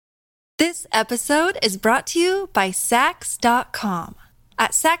This episode is brought to you by Saks.com.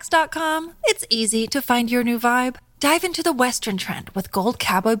 At Saks.com, it's easy to find your new vibe. Dive into the Western trend with gold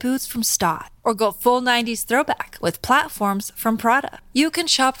cowboy boots from Staud, or go full 90s throwback with platforms from Prada. You can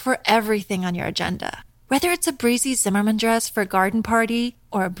shop for everything on your agenda, whether it's a breezy Zimmermann dress for a garden party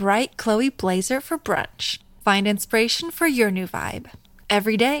or a bright Chloe blazer for brunch. Find inspiration for your new vibe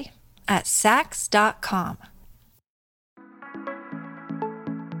every day at Saks.com.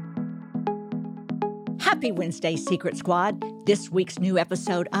 Happy Wednesday, Secret Squad. This week's new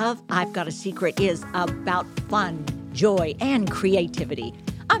episode of I've Got a Secret is about fun, joy, and creativity.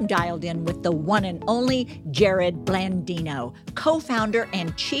 I'm dialed in with the one and only Jared Blandino, co-founder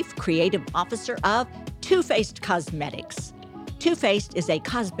and chief creative officer of Too Faced Cosmetics. Too Faced is a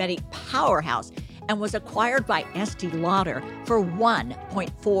cosmetic powerhouse and was acquired by Estee Lauder for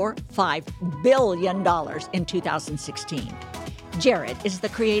 $1.45 billion in 2016. Jared is the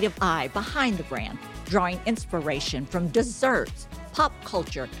creative eye behind the brand, drawing inspiration from desserts, pop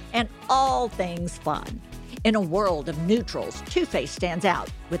culture, and all things fun. In a world of neutrals, Too Faced stands out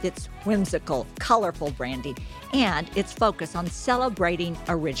with its whimsical, colorful branding and its focus on celebrating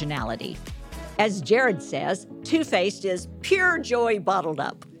originality. As Jared says, Too Faced is pure joy bottled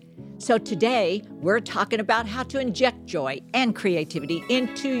up. So today, we're talking about how to inject joy and creativity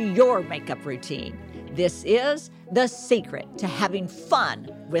into your makeup routine. This is the secret to having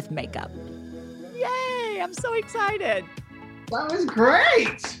fun with makeup. Yay! I'm so excited. That was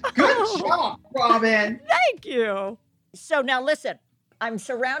great. Good job, Robin. Thank you. So now listen, I'm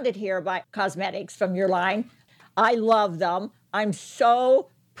surrounded here by cosmetics from your line. I love them. I'm so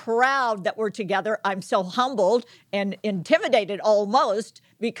proud that we're together. I'm so humbled and intimidated almost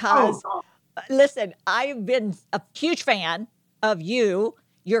because, listen, I've been a huge fan of you,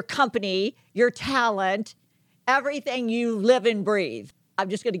 your company, your talent, everything you live and breathe. I'm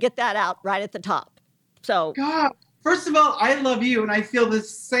just going to get that out right at the top. So, God, first of all, I love you, and I feel the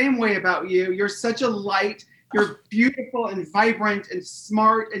same way about you. You're such a light. You're beautiful and vibrant and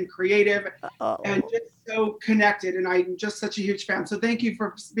smart and creative and just so connected. And I'm just such a huge fan. So thank you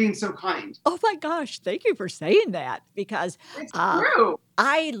for being so kind. Oh my gosh, thank you for saying that because it's true.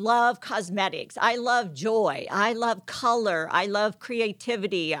 I love cosmetics. I love joy. I love color. I love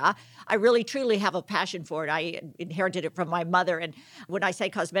creativity. I really, truly have a passion for it. I inherited it from my mother. And when I say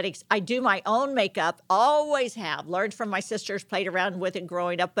cosmetics, I do my own makeup, always have, learned from my sisters, played around with it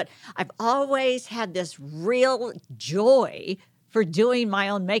growing up. But I've always had this real joy for doing my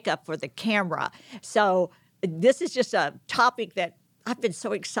own makeup for the camera. So this is just a topic that I've been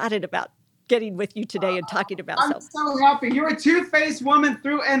so excited about getting with you today and talking about. I'm so happy. You're a two-faced woman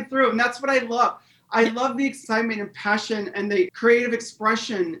through and through. And that's what I love. I love the excitement and passion and the creative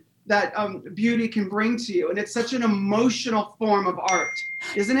expression that beauty can bring to you. And it's such an emotional form of art,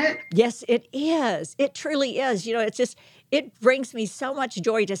 isn't it? Yes, it is. It truly is. You know, it brings me so much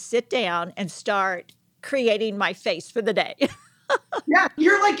joy to sit down and start creating my face for the day. Yeah,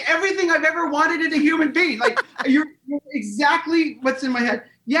 you're like everything I've ever wanted in a human being. Like you're exactly what's in my head.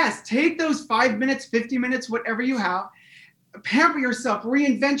 Yes, take those 5 minutes, 50 minutes, whatever you have, pamper yourself,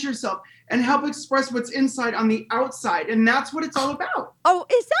 reinvent yourself, and help express what's inside on the outside. And that's what it's all about. Oh,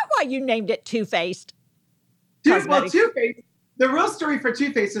 is that why you named it Too Faced? Well, Too Faced, the real story for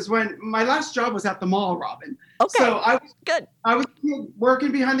Too Faced is when my last job was at the mall, Robin. Okay, so I was good.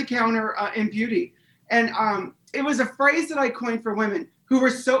 Working behind the counter in beauty. And it was a phrase that I coined for women who were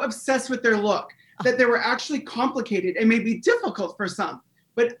so obsessed with their look that they were actually complicated and maybe difficult for some.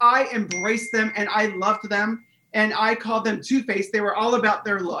 But I embraced them and I loved them. And I called them Two-Faced. They were all about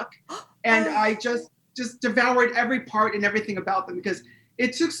their look. And I just devoured every part and everything about them because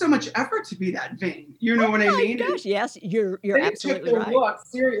it took so much effort to be that vain. You know what I mean? Gosh, yes, you're absolutely right. They took their look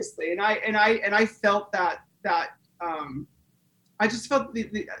seriously. And I felt that I just felt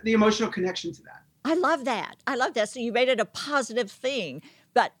the emotional connection to that. I love that. So you made it a positive thing.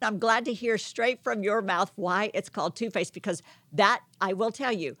 But I'm glad to hear straight from your mouth why it's called Too Faced, because that, I will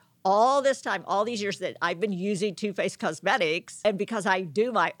tell you, all this time, all these years that I've been using Too Faced Cosmetics, and because I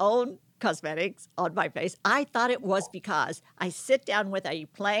do my own cosmetics on my face, I thought it was because I sit down with a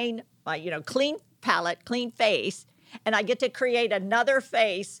plain, clean palette, clean face, and I get to create another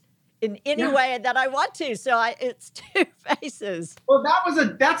face in any way that I want to. So it's Two Faces. Well,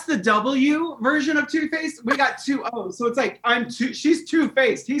 that's the W version of Two Faced. We got two O's. So it's like she's Two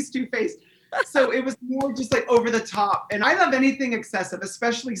Faced, he's Two Faced. So it was more just like over the top. And I love anything excessive,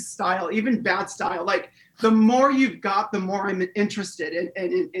 especially style, even bad style. Like the more you've got, the more I'm interested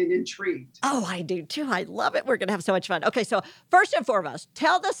and intrigued. Oh, I do too. I love it. We're going to have so much fun. Okay, so first and foremost,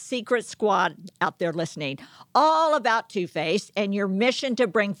 tell the Secret Squad out there listening all about Too Faced and your mission to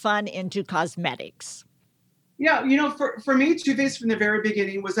bring fun into cosmetics. Yeah, you know, for me, Too Faced from the very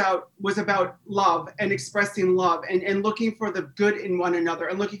beginning was about love and expressing love and looking for the good in one another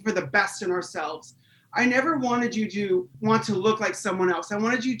and looking for the best in ourselves. I never wanted you to want to look like someone else. I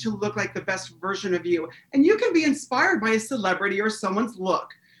wanted you to look like the best version of you. And you can be inspired by a celebrity or someone's look.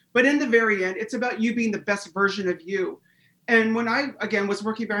 But in the very end, it's about you being the best version of you. And when I, again, was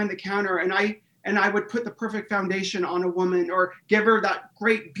working behind the counter and I would put the perfect foundation on a woman or give her that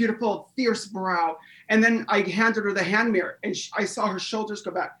great, beautiful, fierce brow. And then I handed her the hand mirror and I saw her shoulders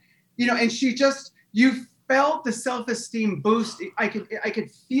go back, you know, and you felt the self-esteem boost. I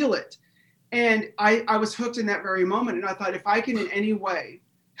could feel it. And I was hooked in that very moment. And I thought, if I can in any way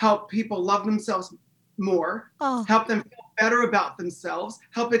help people love themselves more, help them feel better about themselves,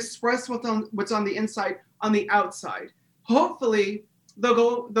 help express what's on the inside, on the outside, hopefully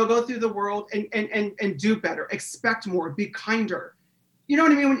they'll go through the world and do better, expect more, be kinder. You know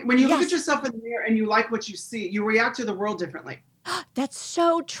what I mean? When you look at yourself in the mirror and you like what you see, you react to the world differently. That's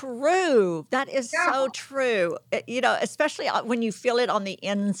so true. That is so true. You know, especially when you feel it on the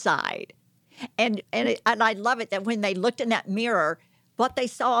inside. And I love it that when they looked in that mirror, what they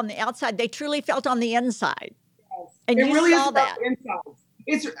saw on the outside, they truly felt on the inside. Yes. And it you really saw is about that. the insides.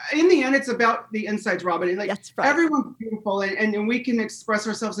 It's in the end, it's about the insides, Robin. And like That's right. Everyone's beautiful, and we can express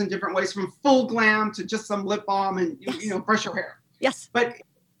ourselves in different ways, from full glam to just some lip balm and you know, brush your hair. Yes. But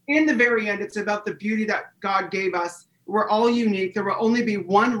in the very end, it's about the beauty that God gave us. We're all unique. There will only be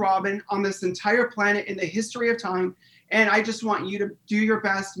one Robin on this entire planet in the history of time. And I just want you to do your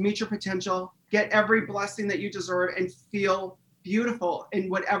best, meet your potential, get every blessing that you deserve, and feel beautiful in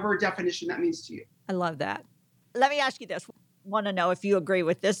whatever definition that means to you. I love that. Let me ask you this. Want to know if you agree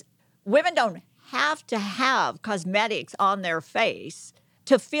with this. Women don't have to have cosmetics on their face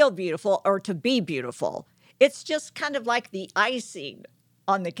to feel beautiful or to be beautiful. It's just kind of like the icing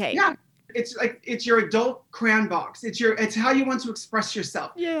on the cake. Yeah. It's your adult crayon box. It's how you want to express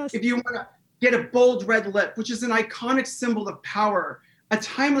yourself. Yes. If you want to get a bold red lip, which is an iconic symbol of power, a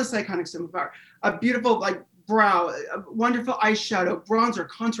timeless iconic symbol of power, a beautiful like brow, a wonderful eyeshadow, bronzer,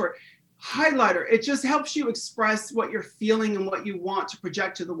 contour, highlighter. It just helps you express what you're feeling and what you want to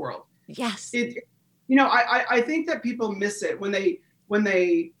project to the world. Yes. I think that people miss it when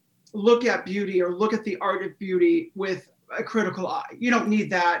they look at beauty or look at the art of beauty with a critical eye. You don't need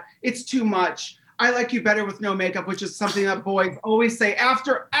that. It's too much. I like you better with no makeup, which is something that boys always say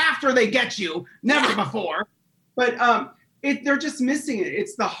after they get you, never before. But they're just missing it.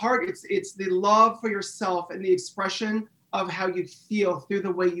 It's the heart. It's the love for yourself and the expression of how you feel through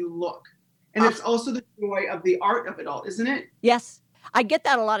the way you look. And it's also the joy of the art of it all, isn't it? Yes. I get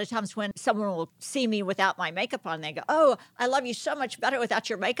that a lot of times when someone will see me without my makeup on. They go, "Oh, I love you so much better without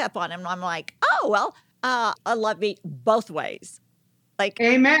your makeup on." And I'm like, "Oh, well, I love me both ways." Like,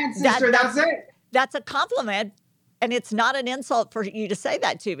 amen, sister. That's it. That's a compliment. And it's not an insult for you to say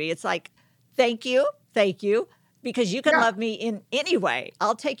that to me. It's like, thank you, because you can love me in any way.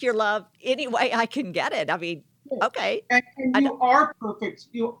 I'll take your love any way I can get it. I mean, okay. And you are perfect.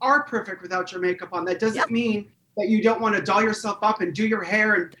 You are perfect without your makeup on. That doesn't mean that you don't want to doll yourself up and do your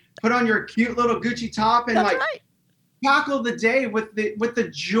hair and put on your cute little Gucci top and tackle the day with the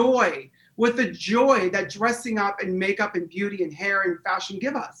joy that dressing up and makeup and beauty and hair and fashion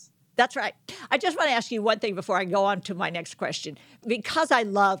give us. That's right. I just want to ask you one thing before I go on to my next question. Because I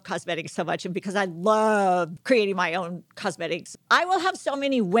love cosmetics so much and because I love creating my own cosmetics, I will have so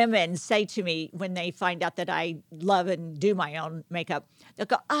many women say to me when they find out that I love and do my own makeup, they'll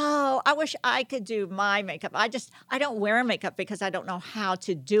go, "Oh, I wish I could do my makeup. I don't wear makeup because I don't know how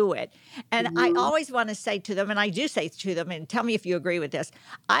to do it." And I always want to say to them, and I do say to them, and tell me if you agree with this,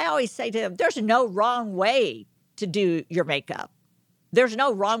 I always say to them, there's no wrong way to do your makeup. There's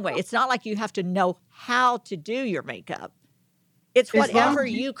no wrong way. It's not like you have to know how to do your makeup. It's whatever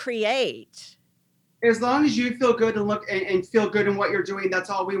you create. As long as you feel good and look and feel good in what you're doing, that's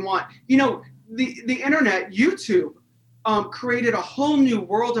all we want. You know, the internet, YouTube, created a whole new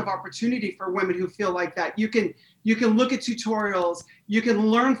world of opportunity for women who feel like that. You can look at tutorials. You can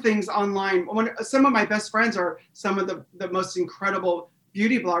learn things online. Some of my best friends are some of the most incredible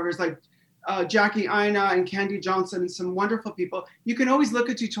beauty bloggers, like Jackie Aina and Candy Johnson and some wonderful people. You can always look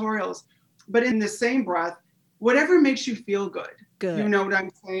at tutorials, but in the same breath, whatever makes you feel good. You know what I'm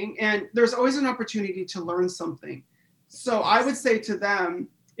saying? And there's always an opportunity to learn something. So I would say to them,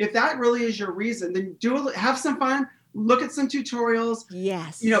 if that really is your reason, then have some fun, look at some tutorials.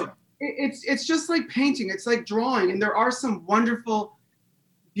 Yes. It's just like painting, it's like drawing, and there are some wonderful,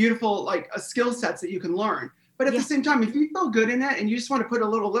 beautiful like skill sets that you can learn. But at the same time, if you feel good in it and you just want to put a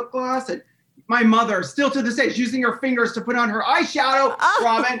little lip gloss, and my mother still to this day is using her fingers to put on her eyeshadow,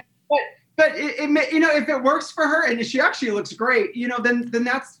 Robin. But if it works for her and she actually looks great, then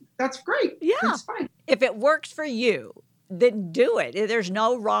that's great. Yeah. That's fine. If it works for you, then do it. There's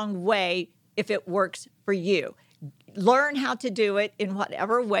no wrong way if it works for you. Learn how to do it in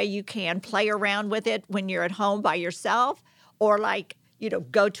whatever way you can. Play around with it when you're at home by yourself, or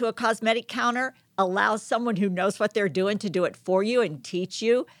go to a cosmetic counter, allow someone who knows what they're doing to do it for you and teach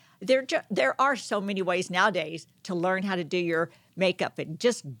you. There are so many ways nowadays to learn how to do your makeup, and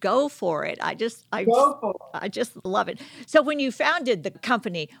just go for it. I just love it. So when you founded the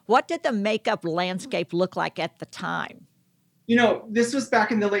company, what did the makeup landscape look like at the time? This was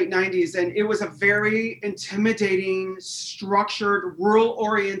back in the late 90s, and it was a very intimidating, structured,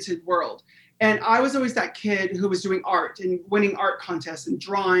 rural-oriented world. And I was always that kid who was doing art and winning art contests and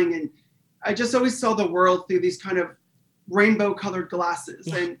drawing. And I just always saw the world through these kind of rainbow-colored glasses.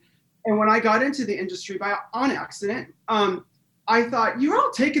 Yeah. And when I got into the industry on accident, I thought, you're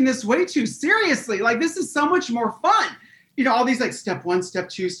all taking this way too seriously. Like, this is so much more fun. All these like step 1, step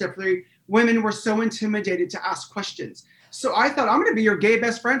 2, step 3. Women were so intimidated to ask questions. So I thought, I'm going to be your gay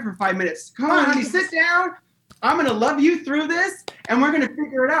best friend for 5 minutes. Come on, honey, sit down. I'm going to love you through this, and we're going to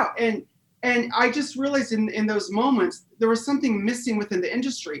figure it out. And I just realized in those moments, there was something missing within the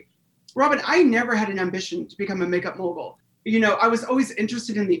industry. Robin, I never had an ambition to become a makeup mogul. I was always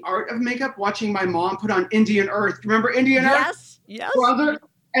interested in the art of makeup, watching my mom put on Indian Earth. Remember Indian Earth? Yes. Brother,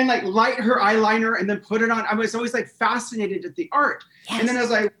 and like light her eyeliner and then put it on. I was always like fascinated at the art. Yes. And then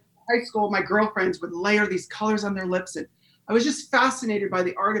as I high school, my girlfriends would layer these colors on their lips, and I was just fascinated by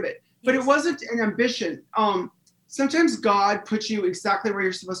the art of it. But it wasn't an ambition. Sometimes God puts you exactly where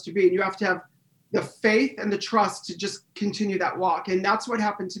you're supposed to be, and you have to have the faith and the trust to just continue that walk. And that's what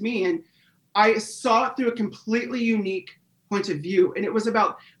happened to me. And I saw it through a completely unique point of view. And it was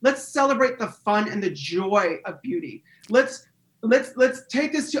about, let's celebrate the fun and the joy of beauty. Let's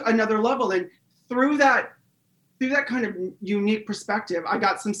take this to another level. And through that kind of unique perspective, I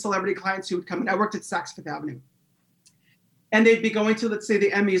got some celebrity clients who would come in. I worked at Saks Fifth Avenue. And they'd be going to, let's say,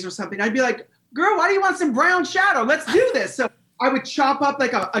 the Emmys or something. I'd be like, girl, why do you want some brown shadow? Let's do this. So I would chop up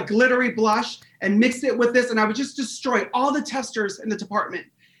like a glittery blush and mix it with this. And I would just destroy all the testers in the department.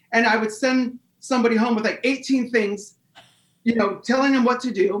 And I would send somebody home with like 18 things, telling them what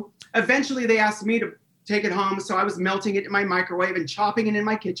to do. Eventually they asked me to take it home. So I was melting it in my microwave and chopping it in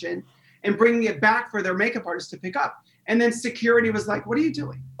my kitchen and bringing it back for their makeup artist to pick up. And then security was like, what are you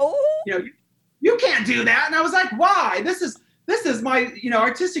doing? Oh, you can't do that. And I was like, why? This is my,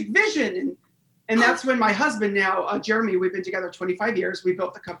 artistic vision. And that's when my husband now, Jeremy, we've been together 25 years. We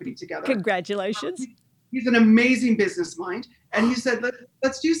built the company together. Congratulations. He's an amazing business mind. And he said,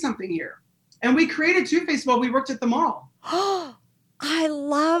 let's do something here. And we created Too Faced while we worked at the mall. I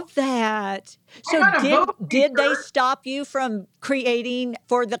love that. So did they stop you from creating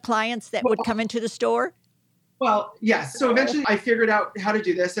for the clients that would come into the store? Well, yes. So eventually I figured out how to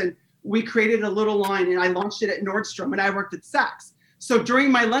do this, and we created a little line, and I launched it at Nordstrom, and I worked at Saks. So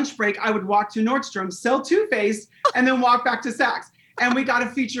during my lunch break, I would walk to Nordstrom, sell Too Faced, and then walk back to Saks. And we got a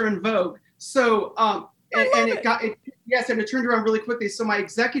feature in Vogue. So, and it turned around really quickly. So my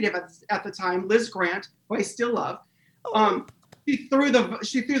executive at the time, Liz Grant, who I still love, she threw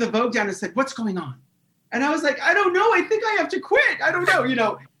the Vogue down and said, "What's going on?" And I was like, "I don't know. I think I have to quit. I don't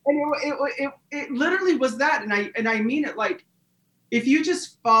know, And it literally was that. And I mean it like, if you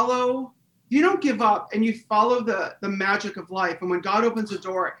just follow, you don't give up and you follow the magic of life. And when God opens a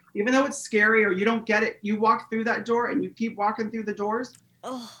door, even though it's scary or you don't get it, you walk through that door and you keep walking through the doors.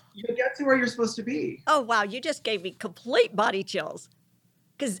 You'll get to where you're supposed to be. Oh, wow. You just gave me complete body chills.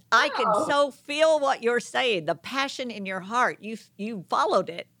 Because I can so feel what you're saying, the passion in your heart. You followed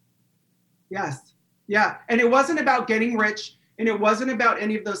it. Yes. Yeah. And it wasn't about getting rich, and it wasn't about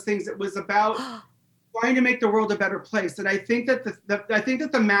any of those things. It was about trying to make the world a better place. And I think that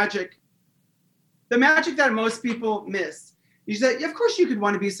the magic that most people miss is that, of course, you could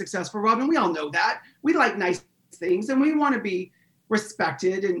want to be successful, Robin. We all know that. We like nice things, and we want to be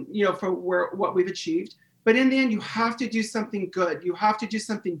respected and, for what we've achieved. But in the end, you have to do something good. You have to do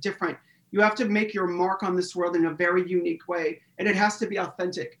something different. You have to make your mark on this world in a very unique way. And it has to be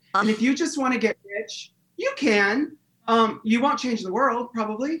authentic. And if you just want to get rich, you can. You won't change the world,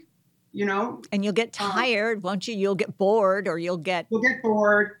 probably, And you'll get tired, won't you? You'll get bored, or you'll get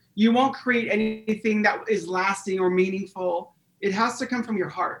bored. You won't create anything that is lasting or meaningful. It has to come from your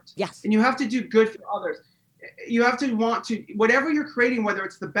heart. Yes. And you have to do good for others. You have to want to, whatever you're creating, whether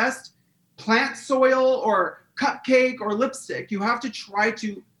it's the best plant soil or cupcake or lipstick, you have to try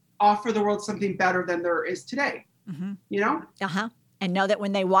to offer the world something better than there is today. You know? And know that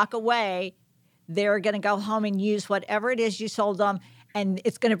when they walk away, they're going to go home and use whatever it is you sold them, and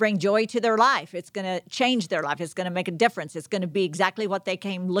it's going to bring joy to their life. It's going to change their life. It's going to make a difference. It's going to be exactly what they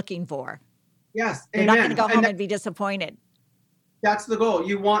came looking for. Yes. They're not going to go home and be disappointed. That's the goal.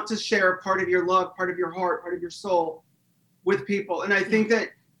 You want to share part of your love, part of your heart, part of your soul with people. And I think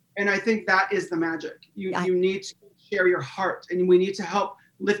that is the magic. You need to share your heart, and we need to help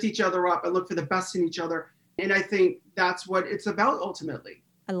lift each other up and look for the best in each other. And I think that's what it's about ultimately.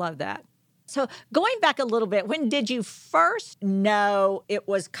 I love that. So going back a little bit, when did you first know it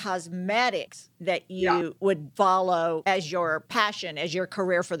was cosmetics that you would follow as your passion, as your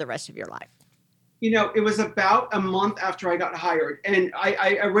career for the rest of your life? You know, it was about a month after I got hired. And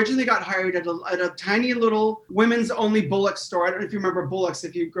I originally got hired at a tiny little women's only Bullock store. I don't know if you remember Bullock's.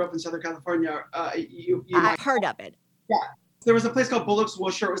 If you grew up in Southern California, you I've heard of it. Yeah. There was a place called Bullock's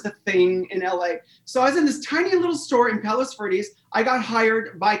Wilshire. It was the thing in LA. So I was in this tiny little store in Palos Verdes. I got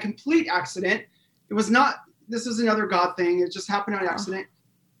hired by complete accident. This was another God thing. It just happened on accident.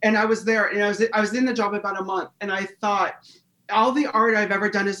 And I was there, and I was in the job about a month. And I thought, all the art I've ever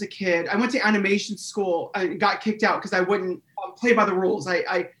done as a kid, I went to animation school and got kicked out because I wouldn't play by the rules.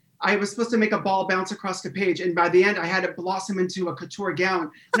 I was supposed to make a ball bounce across the page, and by the end, I had it blossom into a couture gown.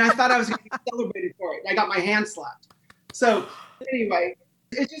 And I thought I was going to be celebrated for it. I got my hand slapped. So anyway,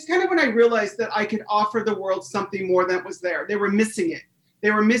 it's just kind of when I realized that I could offer the world something more than was there. They were missing it. They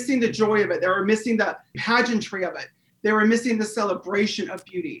were missing the joy of it. They were missing the pageantry of it. They were missing the celebration of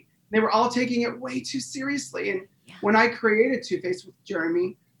beauty. They were all taking it way too seriously. And when I created Too Faced with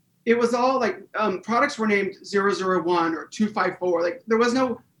Jeremy, it was all like products were named 001 or 254. Like there was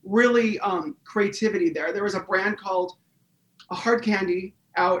no really creativity there. There was a brand called a Hard Candy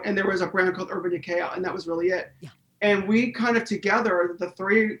out, and there was a brand called Urban Decay out, and that was really it. Yeah. And we kind of together, the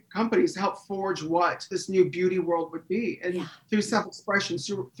three companies, helped forge what this new beauty world would be. And through self-expression,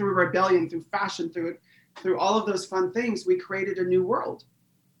 through rebellion, through fashion, through all of those fun things, we created a new world.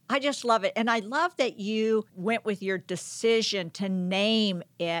 I just love it. And I love that you went with your decision to name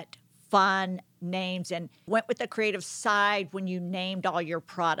it fun names and went with the creative side when you named all your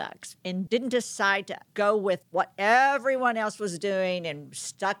products and didn't decide to go with what everyone else was doing and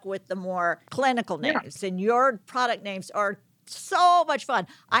stuck with the more clinical names. And your product names are so much fun.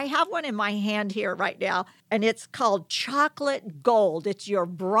 I have one in my hand here right now, and it's called Chocolate Gold. It's your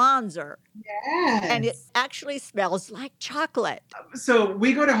bronzer. Yes. And it actually smells like chocolate. So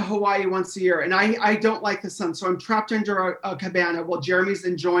we go to Hawaii once a year, and I don't like the sun. So I'm trapped under a cabana while Jeremy's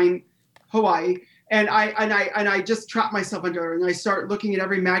enjoying Hawaii. And I just trap myself under it, and I start looking at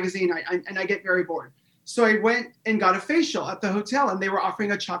every magazine, and I get very bored. So I went and got a facial at the hotel, and they were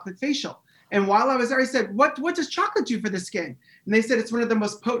offering a chocolate facial. And while I was there, I said, what does chocolate do for the skin? And they said, it's one of the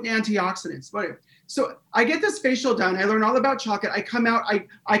most potent antioxidants. So I get this facial done. I learn all about chocolate. I come out,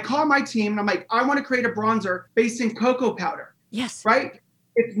 I call my team, and I'm like, I want to create a bronzer based in cocoa powder. Yes. Right?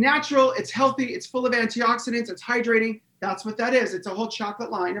 It's natural. It's healthy. It's full of antioxidants. It's hydrating. That's what that is. It's a whole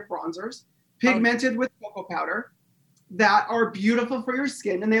chocolate line of bronzers pigmented with cocoa powder that are beautiful for your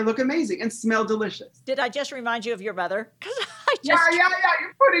skin, and they look amazing and smell delicious. Did I just remind you of your mother? Yeah.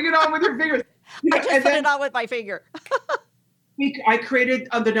 You're putting it on with your fingers. I just put it on with my finger. I created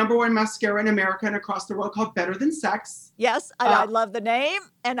the #1 mascara in America and across the world called Better Than Sex. Yes, I love the name,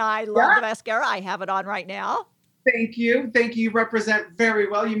 and I love the mascara. I have it on right now. Thank you. You represent very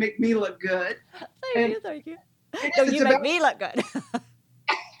well. You make me look good. Thank you. No, you make me look good.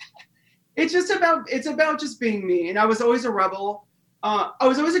 It's about just being me. And I was always a rebel. I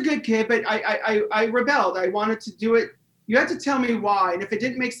was always a good kid, but I rebelled. I wanted to do it. You had to tell me why. And if it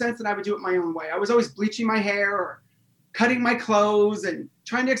didn't make sense, then I would do it my own way. I was always bleaching my hair or cutting my clothes and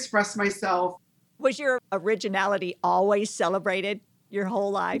trying to express myself. Was your originality always celebrated your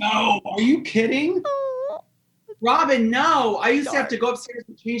whole life? No, are you kidding? Oh. Robin, no. I used to have to go upstairs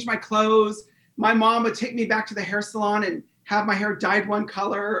and change my clothes. My mom would take me back to the hair salon and have my hair dyed one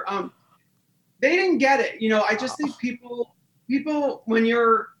color. They didn't get it. I just think people when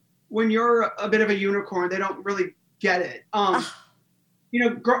you're a bit of a unicorn, they don't really get it.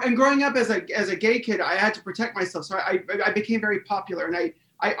 And growing up as a gay kid, I had to protect myself. So I became very popular, and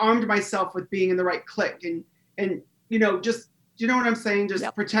I armed myself with being in the right clique and just, you know what I'm saying?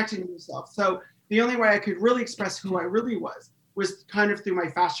 Just protecting yourself. So the only way I could really express who I really was kind of through my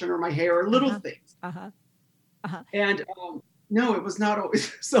fashion or my hair or little things. And no, it was not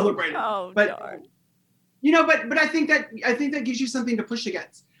always celebrated. Oh, but darn. But I think that gives you something to push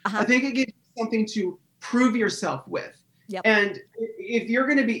against. I think it gives you something to prove yourself with. Yep. And if you're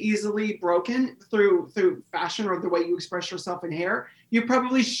going to be easily broken through fashion or the way you express yourself in hair, you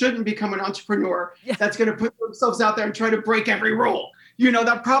probably shouldn't become an entrepreneur that's going to put themselves out there and try to break every rule.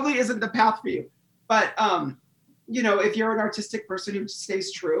 That probably isn't the path for you. But, if you're an artistic person who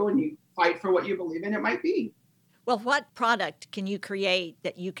stays true and you fight for what you believe in, it might be. Well, what product can you create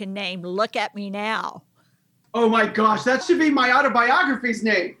that you can name Look at Me Now? Oh my gosh, that should be my autobiography's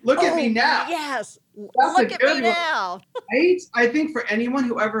name. Look at me now. Yes. That's Look at me now. Right? I think for anyone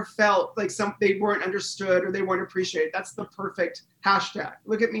who ever felt like they weren't understood or they weren't appreciated, that's the perfect hashtag.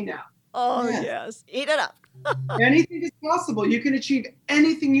 Look at me now. Oh, yes. Eat it up. Anything is possible. You can achieve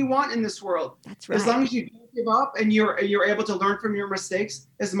anything you want in this world. That's right. As long as you don't give up and you're able to learn from your mistakes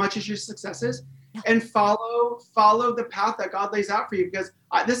as much as your successes and follow the path that God lays out for you, because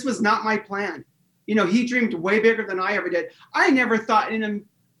this was not my plan. He dreamed way bigger than I ever did. I never thought in a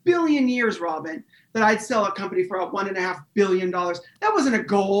billion years, Robin, that I'd sell a company for $1.5 billion. That wasn't a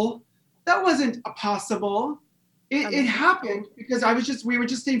goal. That wasn't possible. It happened because we were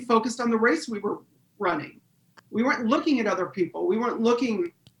just staying focused on the race we were running. We weren't looking at other people. We weren't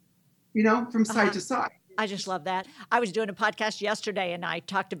looking, from side to side. I just love that. I was doing a podcast yesterday and I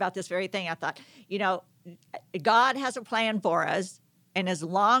talked about this very thing. I thought, God has a plan for us. And as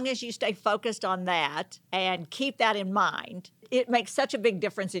long as you stay focused on that and keep that in mind, it makes such a big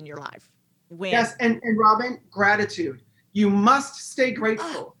difference in your life. Yes, and Robin, gratitude. You must stay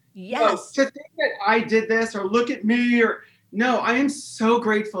grateful. Yes. To think that I did this or look at me no, I am so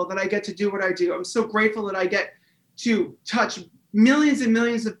grateful that I get to do what I do. I'm so grateful that I get to touch millions and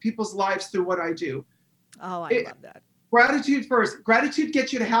millions of people's lives through what I do. Oh, I love that. Gratitude first. Gratitude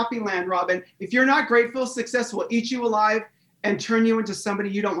gets you to happy land, Robin. If you're not grateful, success will eat you alive and turn you into somebody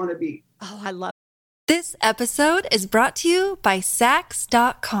you don't want to be. Oh, I love it. This episode is brought to you by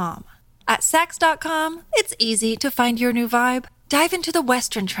Saks.com. At Saks.com, it's easy to find your new vibe. Dive into the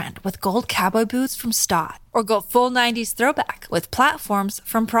Western trend with gold cowboy boots from Stott, or go full 90s throwback with platforms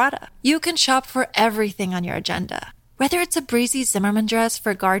from Prada. You can shop for everything on your agenda, whether it's a breezy Zimmermann dress for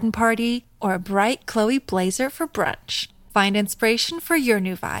a garden party or a bright Chloe blazer for brunch. Find inspiration for your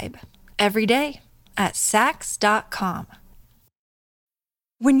new vibe every day at Saks.com.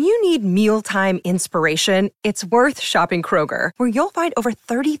 When you need mealtime inspiration, it's worth shopping Kroger, where you'll find over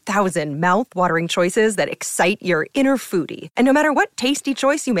 30,000 mouth-watering choices that excite your inner foodie. And no matter what tasty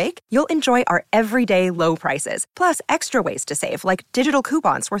choice you make, you'll enjoy our everyday low prices, plus extra ways to save, like digital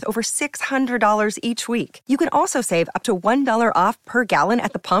coupons worth over $600 each week. You can also save up to $1 off per gallon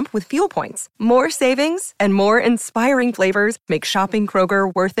at the pump with fuel points. More savings and more inspiring flavors make shopping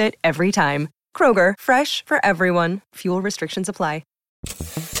Kroger worth it every time. Kroger, fresh for everyone. Fuel restrictions apply.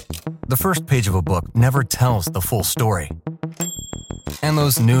 The first page of a book never tells the full story. And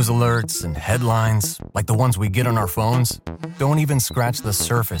those news alerts and headlines, like the ones we get on our phones, don't even scratch the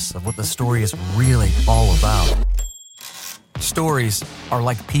surface of what the story is really all about. Stories are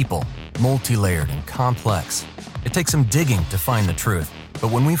like people, multi-layered and complex. It takes some digging to find the truth,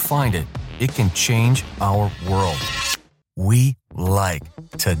 but when we find it, it can change our world. We like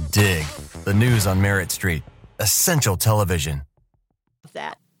to dig. The news on Merritt Street. Essential television.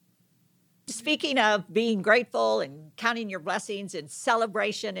 That. Speaking of being grateful and counting your blessings and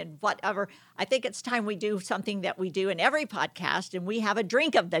celebration and whatever, I think it's time we do something that we do in every podcast, and we have a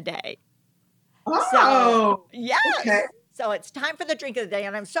drink of the day. Oh, yes. Okay. So it's time for the drink of the day,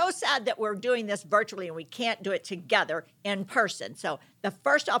 and I'm so sad that we're doing this virtually and we can't do it together in person. So the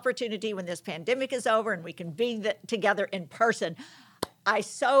first opportunity when this pandemic is over and we can be together in person, I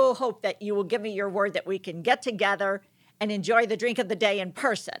so hope that you will give me your word that we can get together and enjoy the drink of the day in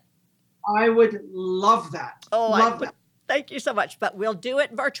person. I would love that. Love that. Thank you so much. But we'll do it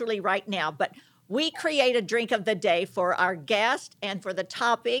virtually right now. But we create a drink of the day for our guest and for the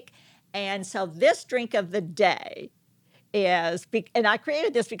topic. And so this drink of the day is, and I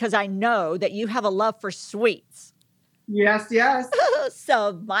created this because I know that you have a love for sweets. Yes, yes.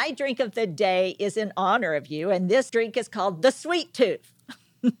 So my drink of the day is in honor of you. And this drink is called the Sweet Tooth.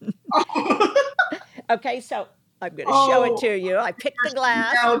 Okay, so I'm going to show it to you. I picked the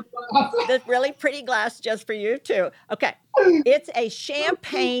glass, this really pretty glass just for you too. Okay, it's a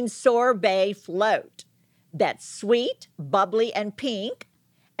champagne sorbet float that's sweet, bubbly, and pink.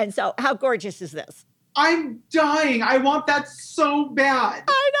 And so how gorgeous is this? I'm dying. I want that so bad.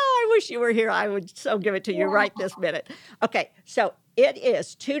 I know. I wish you were here. I would so give it to you right this minute. Okay, so it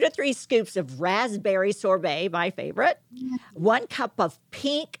is 2 to 3 scoops of raspberry sorbet, my favorite, 1 cup of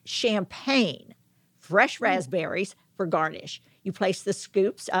pink champagne, fresh raspberries for garnish. You place the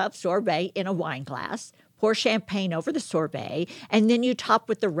scoops of sorbet in a wine glass, Pour champagne over the sorbet, and then you top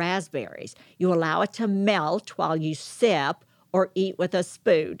with the raspberries. You allow it to melt while you sip or eat with a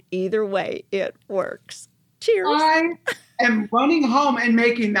spoon. Either way, it works. Cheers. I am running home and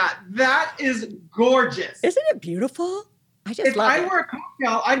making that. That is gorgeous. Isn't it beautiful? I just love it. If I were a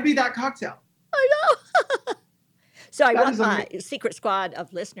cocktail, I'd be that cocktail. I know. So I want my secret squad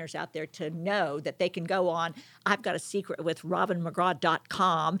of listeners out there to know that they can go on. I've got a secret with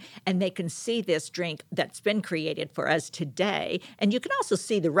robinmcgraw.com, and they can see this drink that's been created for us today. And you can also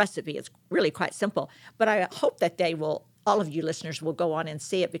see the recipe. It's really quite simple. But I hope that all of you listeners will go on and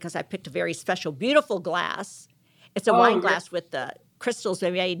see it, because I picked a very special, beautiful glass. It's a wine glass with the crystals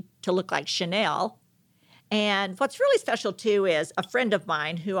made to look like Chanel. And what's really special, too, is a friend of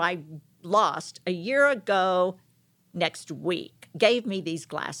mine who I lost a year ago next week gave me these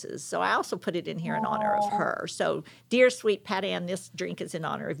glasses. So I also put it in here in honor of her. So, dear sweet Pat Ann, this drink is in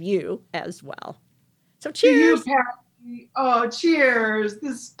honor of you as well. So cheers. To you, Patty. Oh, cheers.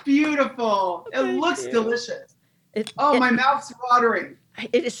 This is beautiful. It looks delicious. My mouth's watering.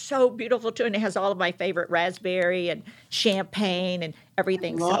 It is so beautiful, too. And it has all of my favorite raspberry and champagne and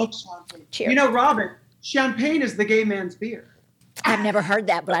everything. I love champagne. Cheers. You know, Robin, champagne is the gay man's beer. I've never heard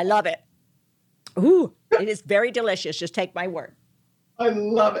that, but I love it. Ooh, it is very delicious. Just take my word. I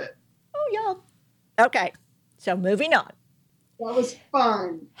love it. Oh, yeah. Okay, so moving on. That was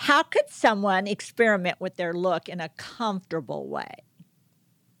fun. How could someone experiment with their look in a comfortable way?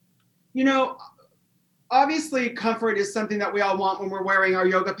 You know, obviously comfort is something that we all want when we're wearing our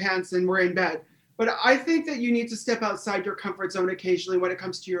yoga pants and we're in bed. But I think that you need to step outside your comfort zone occasionally when it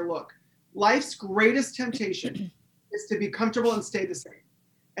comes to your look. Life's greatest temptation is to be comfortable and stay the same.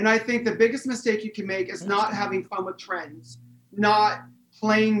 And I think the biggest mistake you can make is not having fun with trends, not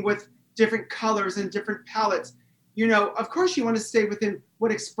playing with different colors and different palettes. You know, of course you want to stay within what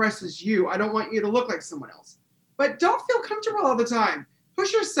expresses you. I don't want you to look like someone else. But don't feel comfortable all the time.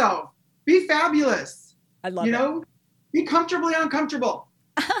 Push yourself. Be fabulous. I love it. You know, be comfortably uncomfortable.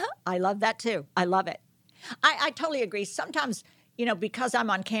 I love that too. I love it. I totally agree. Sometimes, you know, because I'm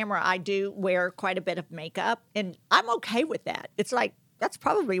on camera, I do wear quite a bit of makeup, and I'm okay with that. It's like, that's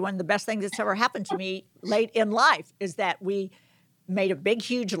probably one of the best things that's ever happened to me late in life, is that we made a big,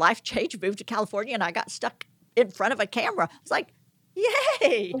 huge life change, moved to California, and I got stuck in front of a camera. It's like,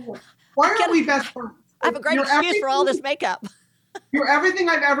 yay. Why aren't we best friends? I have a great excuse for all this makeup. You're everything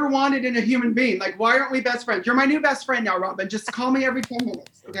I've ever wanted in a human being. Like, why aren't we best friends? You're my new best friend now, Robin. Just call me every 10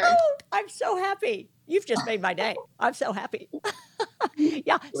 minutes, okay? Oh, I'm so happy. You've just made my day. I'm so happy.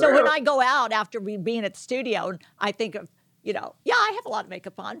 Yeah. So when I go out after being at the studio, I think of, you know, yeah, I have a lot of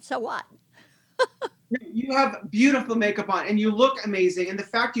makeup on. So what? You have beautiful makeup on and you look amazing. And the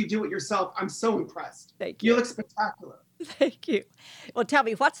fact you do it yourself, I'm so impressed. Thank you. You look spectacular. Thank you. Well, tell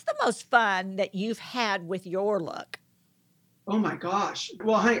me, what's the most fun that you've had with your look? Oh my gosh.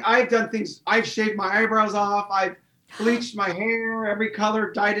 Well, honey, I've done things. I've shaved my eyebrows off. I've bleached my hair every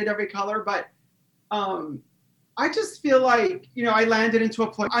color, dyed it every color. But I just feel like, you know, I landed into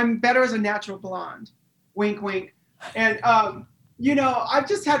a place. I'm better as a natural blonde. Wink, wink. And, you know, I've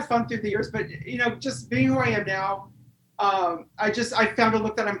just had fun through the years. But, you know, just being who I am now, I found a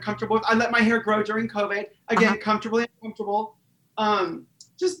look that I'm comfortable with. I let my hair grow during COVID. Again, comfortably and comfortable.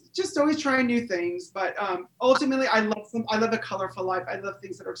 Just always trying new things, but ultimately I love a colorful life. I love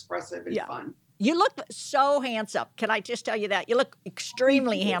things that are expressive and fun. You look so handsome. Can I just tell you that? You look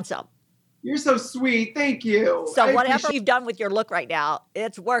extremely handsome. You're so sweet. Thank you. So whatever you've done with your look right now,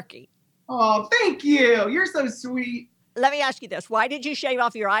 it's working. Oh, thank you. You're so sweet. Let me ask you this. Why did you shave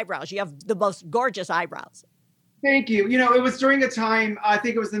off your eyebrows? You have the most gorgeous eyebrows. Thank you. You know, it was during a time, I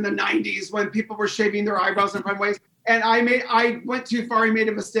think it was in the 90s, when people were shaving their eyebrows in fun ways. And I went too far. I made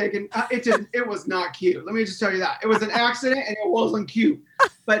a mistake, and it was not cute. Let me just tell you that. It was an accident, and it wasn't cute.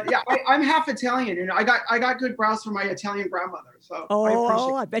 But yeah, I'm half Italian, and I got good brows from my Italian grandmother. So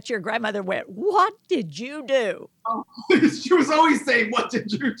I bet your grandmother went, "What did you do?" Oh, she was always saying, "What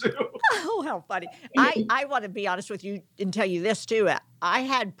did you do?" Oh, how funny! I want to be honest with you and tell you this too.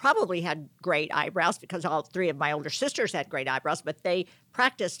 I probably had great eyebrows because all three of my older sisters had great eyebrows, but they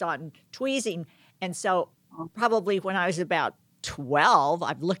practiced on tweezing, and so. Probably when I was about 12,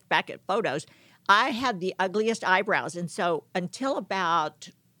 I've looked back at photos, I had the ugliest eyebrows. And so until about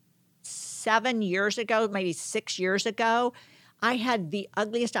 7 years ago, maybe 6 years ago, I had the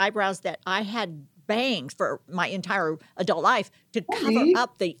ugliest eyebrows that I had bangs for my entire adult life to cover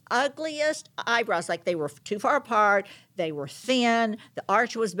up the ugliest eyebrows. Like they were too far apart. They were thin. The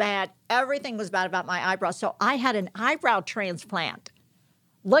arch was bad. Everything was bad about my eyebrows. So I had an eyebrow transplant.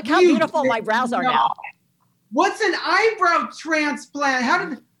 Look how beautiful my brows are now. What's an eyebrow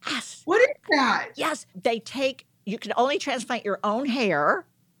transplant? What is that. Yes, you can only transplant your own hair.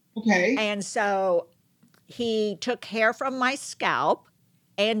 Okay. And so he took hair from my scalp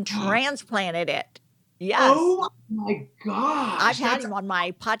and transplanted it. Yes. Oh my gosh. I've had him on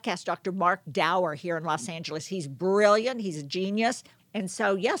my podcast, Dr. Mark Dower, here in Los Angeles. He's brilliant. He's a genius. And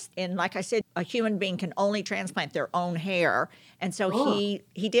so, yes, and like I said, a human being can only transplant their own hair. And so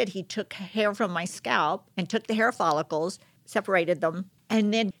he did. He took hair from my scalp and took the hair on separated them,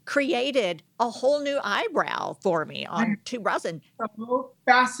 and then created a whole new eyebrow for me on tube resin. So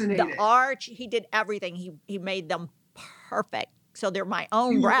fascinating. The arch, he did everything. He made them perfect. So they're my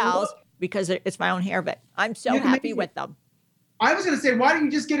own brows because it's my own hair, but I'm so happy with them. I was going to say, why don't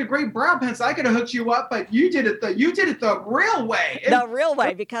you just get a great brow pencil? I could have hooked you up, but you did it the real way. The real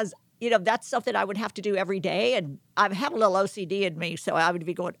way, because that's something I would have to do every day, and I have a little OCD in me, so I would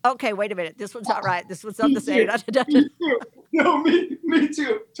be going, okay, wait a minute, this one's not right, this one's not the same. Me too. No, me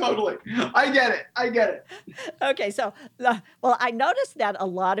too, totally. I get it. Okay, so, well, I noticed that a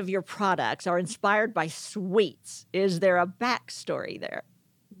lot of your products are inspired by sweets. Is there a backstory there?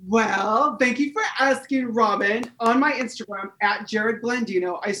 Well, thank you for asking, Robin. On my Instagram,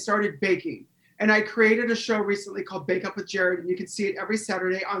 @JaredBlandino, I started baking. And I created a show recently called Bake Up with Jared, and you can see it every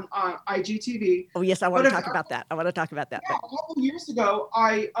Saturday on IGTV. Oh, yes, I want to talk about that. Yeah, a couple of years ago,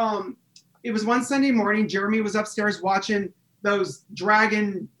 it was one Sunday morning. Jeremy was upstairs watching those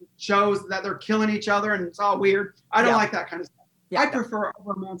dragon shows that they're killing each other, and it's all weird. I don't like that kind of stuff. I prefer a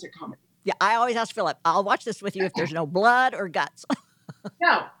romantic comedy. Yeah, I always ask Philip, I'll watch this with you if there's no blood or guts.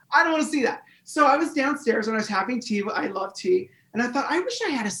 No, I don't want to see that. So I was downstairs and I was having tea. I love tea. And I thought, I wish I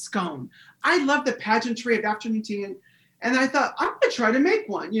had a scone. I love the pageantry of afternoon tea. And I thought, I'm going to try to make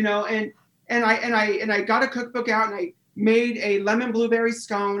one, and I got a cookbook out and I made a lemon blueberry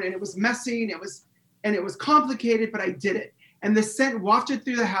scone, and it was messy and it was complicated, but I did it. And the scent wafted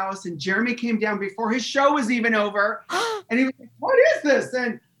through the house, and Jeremy came down before his show was even over. And he was like, what is this?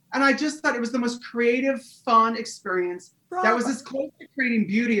 And I just thought it was the most creative, fun experience. Bravo. That was as close to creating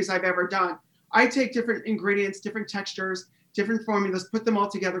beauty as I've ever done. I take different ingredients, different textures, different formulas, put them all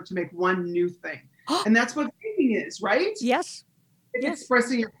together to make one new thing. And that's what baking is, right? Yes. It's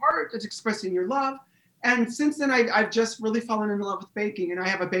expressing your heart. It's expressing your love. And since then, I've just really fallen in love with baking. And I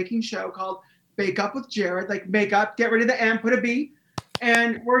have a baking show called Bake Up with Jared, like make up, get rid of the M, put a B.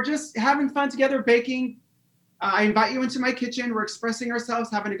 And we're just having fun together baking. I invite you into my kitchen. We're expressing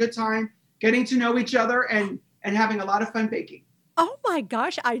ourselves, having a good time, getting to know each other, and having a lot of fun baking. Oh my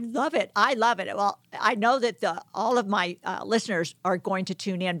gosh, I love it. Well, I know that all of my listeners are going to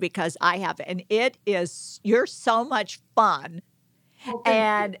tune in because I have, and you're so much fun. Oh,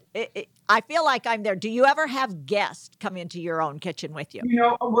 and I feel like I'm there. Do you ever have guests come into your own kitchen with you?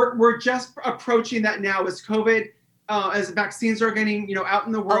 We're just approaching that now as COVID, as vaccines are getting, out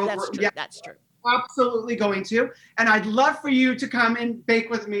in the world. Oh, that's true. Absolutely going to. And I'd love for you to come and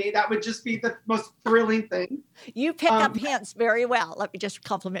bake with me. That would just be the most thrilling thing. You pick up hints very well. Let me just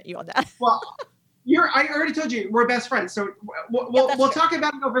compliment you on that. Well, I already told you we're best friends. So we'll talk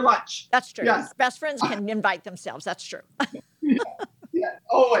about it over lunch. That's true. Yes. Best friends can invite themselves. That's true. Yeah,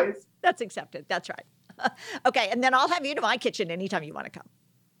 always. That's accepted. That's right. Okay. And then I'll have you to my kitchen anytime you want to come.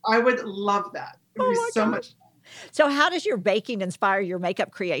 I would love that. It would be so much fun. So how does your baking inspire your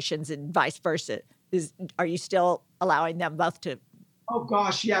makeup creations and vice versa? Are you still allowing them both to? Oh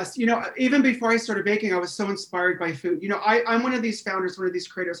gosh, yes. Even before I started baking, I was so inspired by food. I'm one of these founders, one of these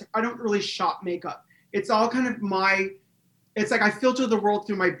creators. I don't really shop makeup. It's all kind of it's like I filter the world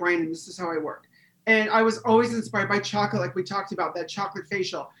through my brain, and this is how I work. And I was always inspired by chocolate, like we talked about, that chocolate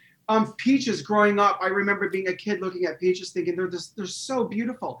facial. Peaches growing up, I remember being a kid looking at peaches thinking they're so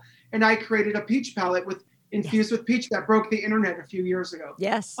beautiful. And I created a peach palette infused with peach that broke the internet a few years ago.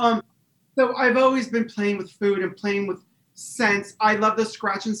 Yes. So I've always been playing with food and playing with scents. I love the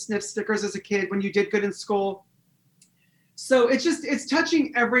scratch and sniff stickers as a kid when you did good in school. So it's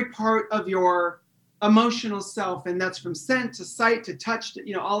touching every part of your emotional self. And that's from scent to sight to touch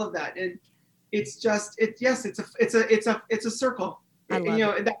to, all of that. And it's a circle. I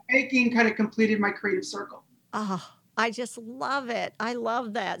love it. That baking kind of completed my creative circle. Oh, I just love it. I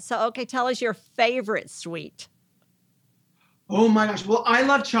love that. So, okay, tell us your favorite sweet. Oh my gosh. Well, I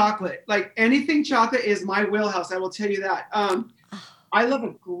love chocolate. Like anything chocolate is my wheelhouse. I will tell you that. I love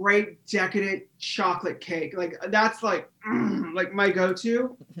a great decadent chocolate cake. Like that's like my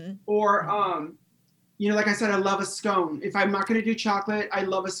go-to. Mm-hmm. Or, like I said, I love a scone. If I'm not going to do chocolate, I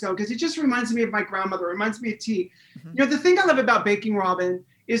love a scone because it just reminds me of my grandmother. It reminds me of tea. Mm-hmm. The thing I love about baking, Robin,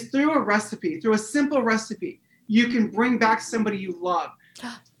 is through a simple recipe, you can bring back somebody you love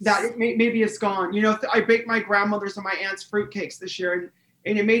that maybe it's gone. I baked my grandmother's and my aunt's fruitcakes this year,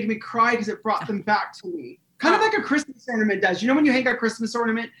 and it made me cry because it brought them back to me. Kind of like a Christmas ornament does. You know when you hang a Christmas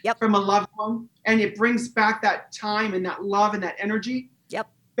ornament from a loved one and it brings back that time and that love and that energy? Yep.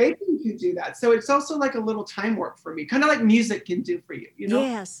 Baking can do that. So it's also like a little time warp for me, kind of like music can do for you, you know?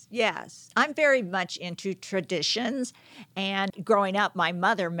 Yes. I'm very much into traditions. And growing up, my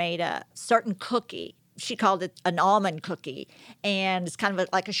mother made a certain cookie. She called it an almond cookie, and it's kind of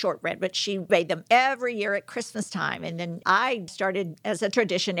like a shortbread, but she made them every year at Christmas time. And then I started as a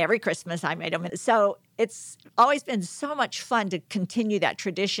tradition every Christmas I made them. So it's always been so much fun to continue that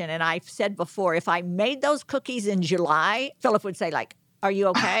tradition. And I've said before, if I made those cookies in July, Philip would say, like, are you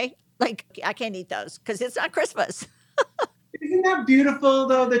okay? Like, I can't eat those because it's not Christmas. Isn't that beautiful,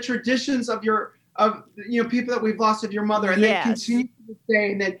 though, the traditions of people that we've lost, of your mother, and they continue to this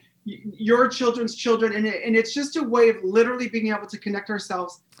day, and then your children's children, and it's just a way of literally being able to connect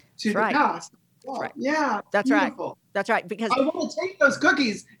ourselves to the past. Well, right. Yeah, that's beautiful. Right. That's right. Because I want to take those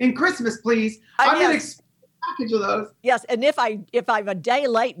cookies in Christmas, please. I'm going to expect a package of those. Yes, and if I'm a day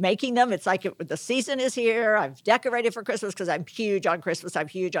late making them, it's like the season is here. I've decorated for Christmas because I'm huge on Christmas. I'm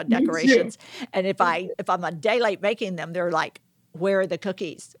huge on decorations. And if I'm a day late making them, they're like, where are the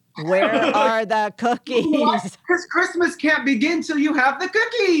cookies? Where are the cookies? Because Christmas can't begin till you have the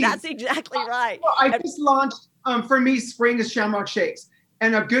cookies. That's exactly right. Well, I just launched, for me, spring is Shamrock Shakes.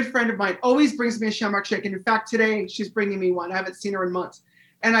 And a good friend of mine always brings me a Shamrock Shake. And in fact, today she's bringing me one. I haven't seen her in months.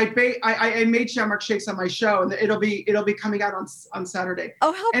 And I made Shamrock Shakes on my show, and it'll be coming out on Saturday.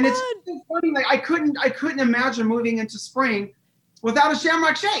 Oh, how fun. It's so funny. Like I couldn't imagine moving into spring without a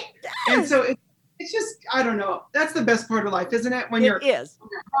Shamrock Shake. Yes. And so it's just, I don't know. That's the best part of life, isn't it? When your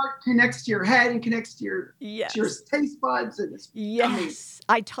heart connects to your head and connects to your taste buds. And yes,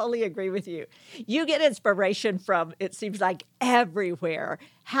 I totally agree with you. You get inspiration from, it seems like, everywhere.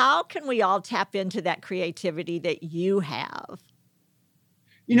 How can we all tap into that creativity that you have?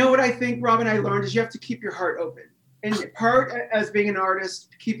 You know what I think, Robin, I learned is you have to keep your heart open. And part as being an artist,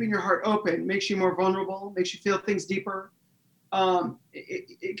 keeping your heart open makes you more vulnerable, makes you feel things deeper.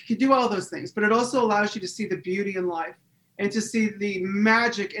 It can do all those things, but it also allows you to see the beauty in life and to see the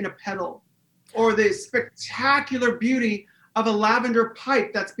magic in a petal or the spectacular beauty of a lavender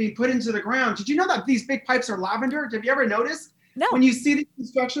pipe that's being put into the ground. Did you know that these big pipes are lavender? Have you ever noticed? No. When you see these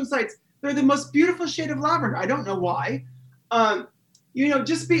construction sites, they're the most beautiful shade of lavender. I don't know why.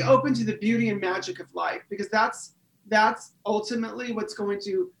 Just be open to the beauty and magic of life, because that's ultimately what's going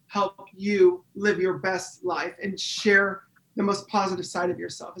to help you live your best life and share the most positive side of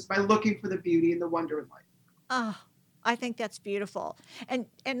yourself, is by looking for the beauty and the wonder in life. Oh, I think that's beautiful. And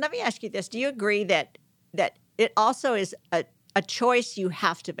let me ask you this. Do you agree that it also is a choice you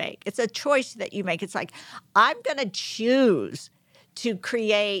have to make? It's a choice that you make. It's like, I'm going to choose to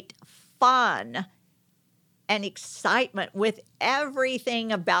create fun and excitement with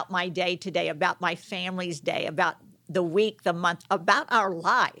everything about my day today, about my family's day, about the week, the month, about our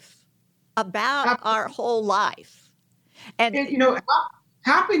life, about our whole life. And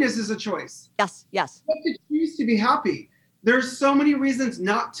happiness is a choice. Yes. You have to choose to be happy. There's so many reasons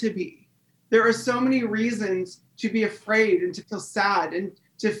not to be. There are so many reasons to be afraid and to feel sad and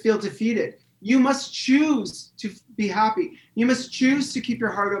to feel defeated. You must choose to be happy. You must choose to keep your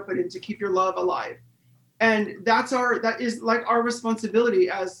heart open and to keep your love alive. And that is like our responsibility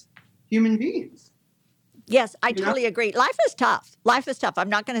as human beings. Yes, I totally agree. Life is tough. I'm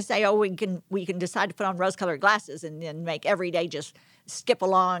not going to say, we can decide to put on rose-colored glasses and then make every day just skip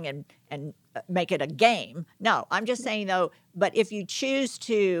along and make it a game. No, I'm just saying, though, but if you choose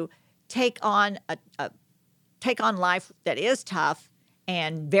to take on life that is tough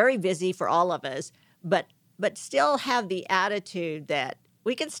and very busy for all of us, but still have the attitude that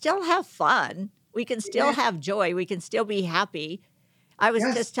we can still have fun, we can still have joy, we can still be happy. I was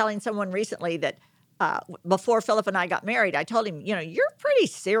just telling someone recently that before Philip and I got married, I told him, you're pretty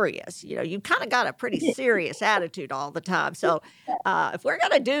serious. You kind of got a pretty serious attitude all the time. So if we're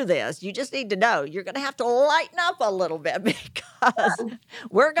going to do this, you just need to know you're going to have to lighten up a little bit, because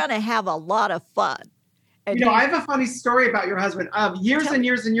we're going to have a lot of fun. And I have a funny story about your husband. Years and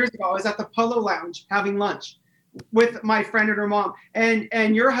years ago, I was at the Polo Lounge having lunch with my friend and her mom.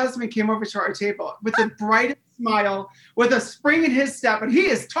 And your husband came over to our table with the brightest smile, with a spring in his step. And he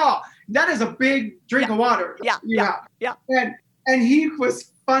is tall. That is a big drink of water. Yeah. And he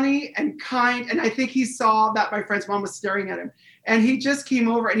was funny and kind. And I think he saw that my friend's mom was staring at him. And he just came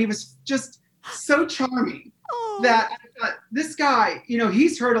over and he was just so charming that I thought, this guy,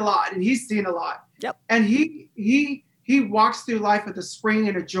 he's heard a lot and he's seen a lot. Yep. And he walks through life with a spring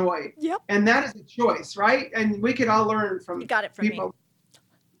and a joy. Yep. And that is a choice, right? And we could all learn from people. You got it from me. He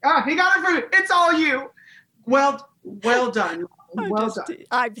got it from me. It's all you. Well done. Well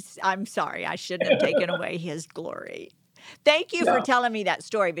done. I'm sorry. I shouldn't have taken away his glory. Thank you for telling me that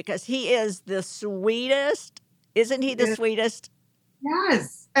story because he is the sweetest. Isn't he the sweetest?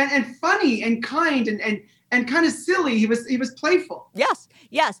 Yes. And funny and kind and kind of silly. He was playful. Yes.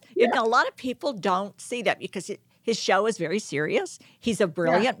 Yeah. You know, a lot of people don't see that because his show is very serious. He's a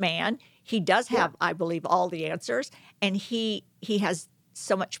brilliant man. He does have, I believe, all the answers. And he has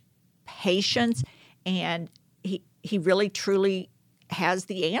so much patience and he really truly has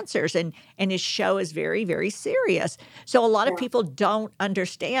the answers and his show is very, very serious. So a lot of people don't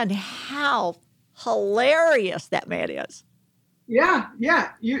understand how hilarious that man is. Yeah.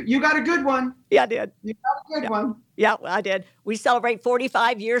 You got a good one. Yeah, I did. You got a good one. Yeah, I did. We celebrate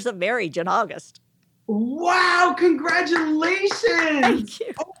 45 years of marriage in August. Wow, congratulations. Thank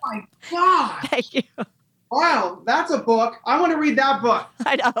you. Oh my God. Thank you. Wow, that's a book. I want to read that book.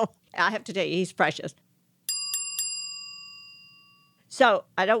 I know. I have to tell you, he's precious. So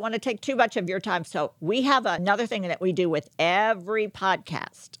I don't want to take too much of your time. So we have another thing that we do with every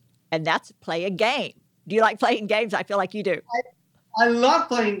podcast, and that's play a game. Do you like playing games? I feel like you do. I love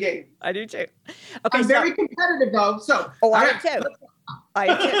playing games. I do too. Okay, I'm very competitive though. So I do too. I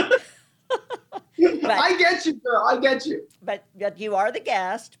do too. I get you, girl. I get you. But you are the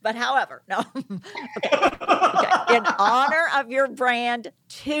guest. But however, no. Okay. In honor of your brand,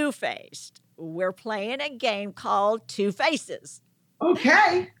 Two Faced, we're playing a game called Two Faces.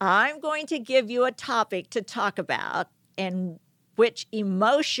 Okay. I'm going to give you a topic to talk about and which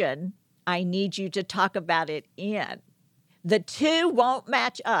emotion I need you to talk about it in. The two won't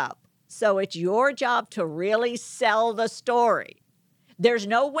match up, so it's your job to really sell the story. There's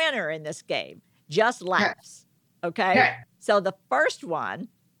no winner in this game, just laughs, okay? So the first one,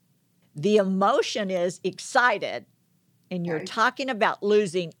 the emotion is excited, and you're talking about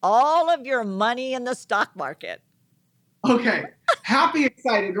losing all of your money in the stock market. Okay. Happy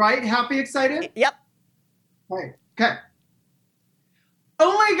excited, right? Happy excited? Yep. Okay.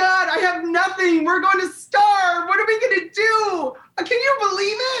 Oh my God, I have nothing. We're going to starve. What are we going to do? Can you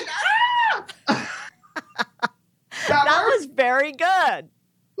believe it? That was very good.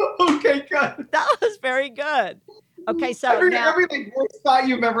 Okay, good. That was very good. Okay, so every worst thought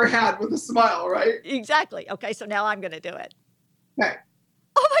you've ever had with a smile, right? Exactly. Okay, so now I'm going to do it. Okay.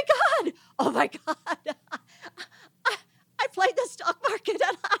 Oh my God. I played the stock market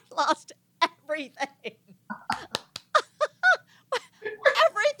and I lost everything.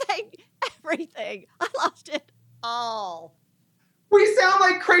 Everything. I lost it all. We sound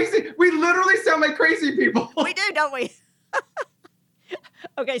like crazy. We literally sound like crazy people. We do, don't we?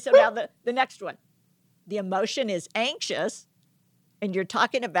 Okay, so now the next one. The emotion is anxious, and you're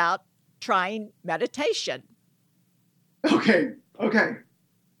talking about trying meditation. Okay.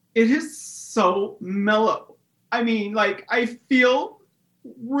 It is so mellow. I mean, like, I feel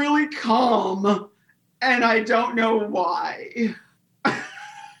really calm, and I don't know why.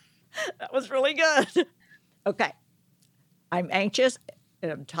 That was really good. Okay. I'm anxious,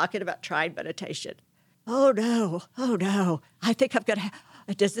 and I'm talking about trying meditation. Oh, no. I think I'm going to...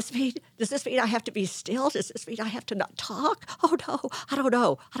 Does this mean I have to be still? Does this mean I have to not talk? Oh, no. I don't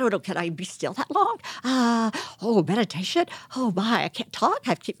know. Can I be still that long? Meditation? Oh, my. I can't talk. I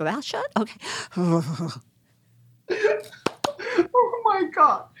have to keep my mouth shut? Okay. Oh, my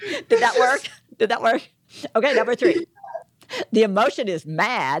God. Did that work? Okay, number 3. The emotion is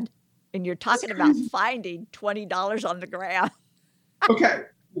mad, and you're talking about finding $20 on the ground. Okay.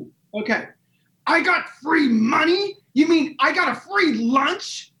 I got free money? You mean I got a free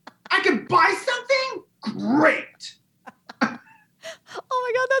lunch? I could buy something? Great. Oh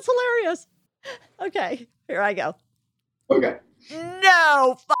my God, that's hilarious. Okay, here I go. Okay.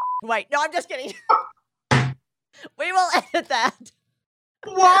 No, wait. No, I'm just kidding. We will edit that.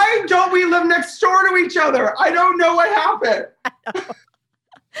 Why don't we live next door to each other? I don't know what happened.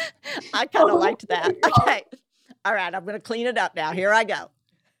 I kind of liked that. Okay. All right, I'm going to clean it up now. Here I go.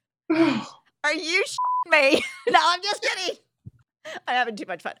 Are you me? No, I'm just kidding. I'm having too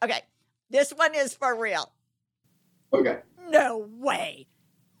much fun. Okay. This one is for real. Okay. No way.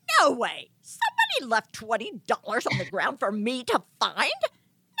 Somebody left $20 on the ground for me to find?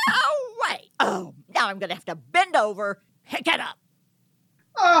 No way. Oh, now I'm going to have to bend over, pick it up.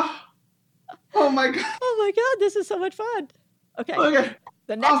 Oh my God. Oh my God, this is so much fun. Okay.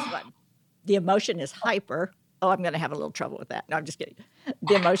 The next one. The emotion is hyper. Oh, I'm going to have a little trouble with that. No, I'm just kidding.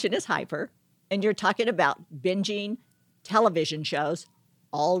 The emotion is hyper. And you're talking about binging television shows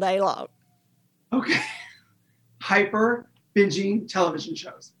all day long. Okay. Hyper binging television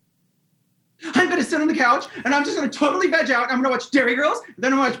shows. I'm going to sit on the couch and I'm just going to totally veg out. I'm going to watch Dairy Girls,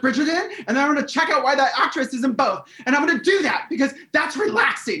 then I'm going to watch Bridgerton, and then I'm going to check out why that actress is in both. And I'm going to do that because that's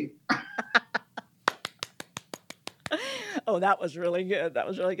relaxing. Oh, that was really good. That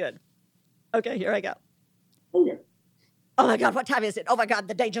was really good. Okay, here I go. Okay. Oh my God, what time is it? Oh my God,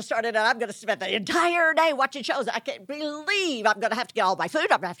 the day just started and I'm going to spend the entire day watching shows. I can't believe I'm going to have to get all my food.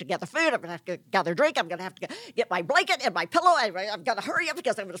 I'm going to have to gather food. I'm going to have to gather drink. I'm going to have to get my blanket and my pillow. I'm going to hurry up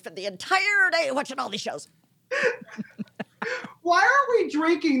because I'm going to spend the entire day watching all these shows. Why are we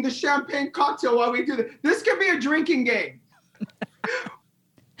drinking the champagne cocktail while we do this? This could be a drinking game.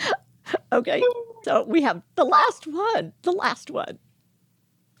 Okay, so we have the last one. The last one.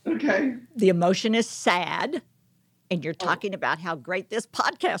 Okay. The emotion is sad. And you're talking about how great this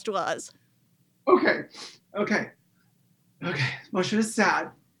podcast was. Okay. Emotion is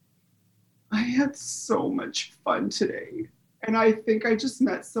sad. I had so much fun today. And I think I just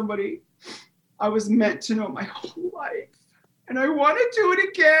met somebody I was meant to know my whole life. And I want to do it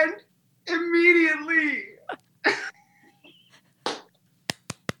again immediately.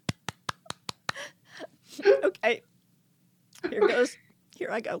 Okay. Here goes.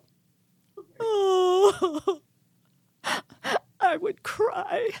 Here I go. Oh. I would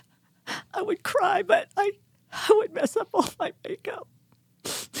cry. But I would mess up all my makeup.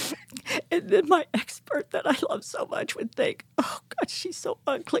 And then my expert that I love so much would think, oh, God, she's so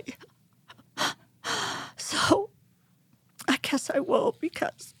ugly. So I guess I won't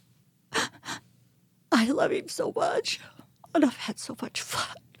because I love him so much. And I've had so much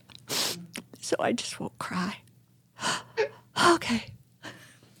fun. So I just won't cry. Okay.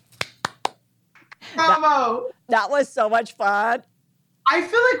 Bravo. That was so much fun. I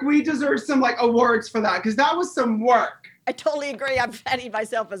feel like we deserve some awards for that because that was some work. I totally agree. I'm patting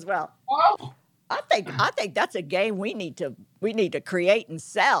myself as well. Oh. I think that's a game we need to create and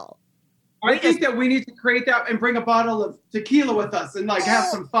sell. I think that we need to create that and bring a bottle of tequila with us and have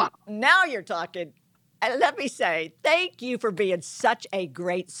some fun. Now you're talking. And let me say, thank you for being such a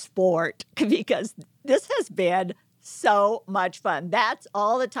great sport because this has been so much fun. That's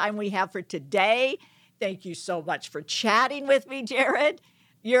all the time we have for today. Thank you so much for chatting with me, Jared.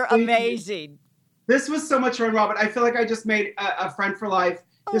 You're amazing. This was so much fun, Robin. I feel like I just made a friend for life.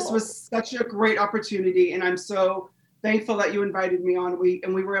 This was such a great opportunity, and I'm so thankful that you invited me on. We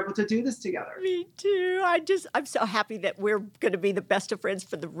were able to do this together. Me too. I'm so happy that we're going to be the best of friends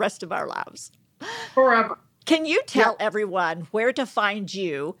for the rest of our lives. Forever. Can you tell everyone where to find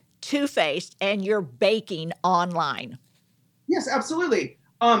you, Too Faced, and your baking online? Yes, absolutely.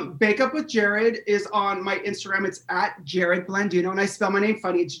 Bake Up with Jared is on my Instagram. It's at Jared Blandino, and I spell my name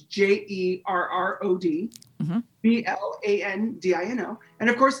funny. It's Jerrod Blandino. And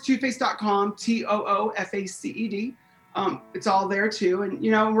of course, toofaced.com, TOOFACED. It's all there too. And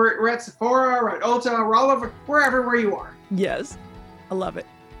we're at Sephora, we're at Ulta, we're all over, we're everywhere you are. Yes, I love it.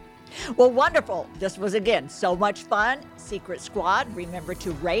 Well, wonderful. This was, again, so much fun. Secret Squad, remember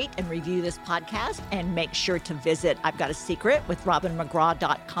to rate and review this podcast and make sure to visit I've Got a Secret with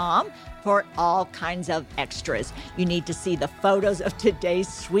RobinMcGraw.com for all kinds of extras. You need to see the photos of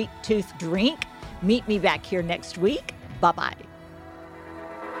today's sweet tooth drink. Meet me back here next week. Bye-bye.